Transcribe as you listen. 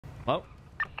Oh.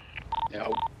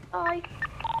 No. Hi.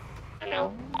 Hello.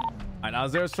 All right, now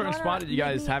is there a certain spot that you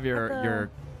guys have your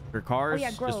cars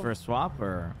just for a swap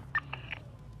or?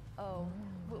 Oh,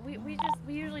 we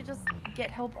usually just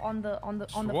get help on the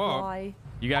fly.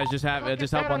 You guys just have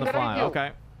help on the fly.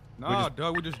 Okay. No,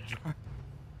 dog, we just drive.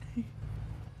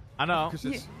 I know.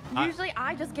 Usually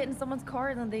I just get in someone's car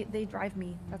and then they drive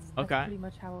me. That's okay. Pretty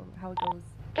much how it goes.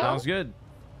 Sounds good.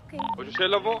 Okay. What'd you say,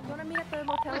 Lovo? You wanna meet at the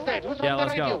motel? Yeah,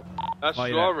 let's go. That's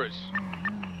Suarez.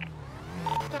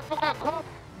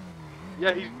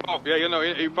 Yeah, he's off. Yeah, you know,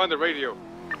 he found the radio.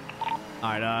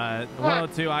 All right,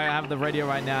 102, I have the radio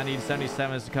right now. I need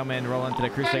 77s to come in, roll into the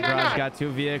Crusade garage. Got 2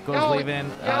 vehicles leaving.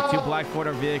 2 black Ford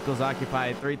vehicles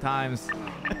occupied 3 times.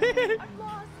 I'm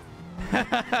lost.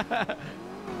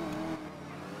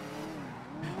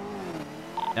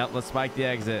 Yep, let's spike the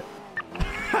exit.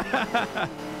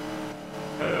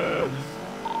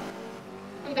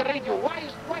 The radio, why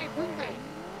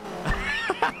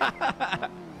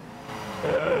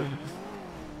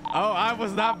Oh, I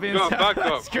was not being set up. Back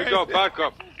up. We got back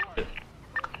up.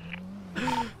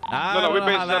 I don't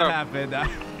know how that happened.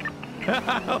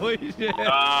 Holy shit.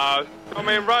 I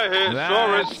mean, right here,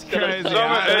 Suarez. Crazy.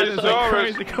 Hey,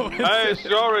 Suarez. Hey,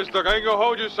 Suarez, look, I ain't gonna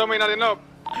hold you, so ain't nothing up.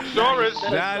 Suarez.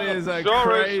 That is a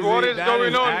Suarez, crazy. what is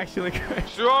going on? Actually crazy.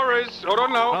 Suarez, hold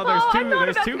on now. Oh, there's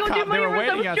two cops. They were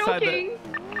waiting outside the...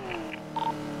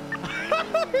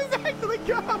 He's actually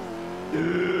cops.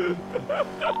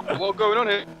 What's going on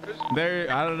here?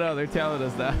 I don't know. They're telling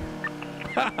us that.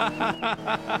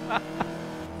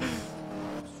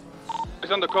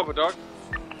 It's undercover, dog.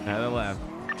 Yeah, they left.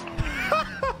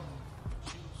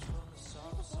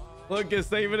 Lucas,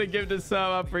 thank you for the gift of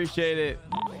sub. I appreciate it.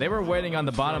 They were waiting on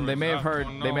the bottom. They may have heard.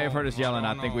 They may have heard us yelling.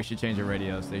 I think we should change the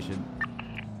radio station.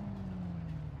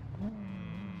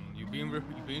 You being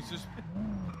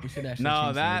suspicious?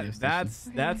 No,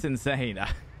 that's insane.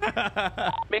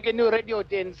 Make a new radio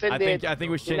then. I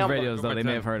think we should change radios though. They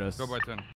may have heard us. Go by 10.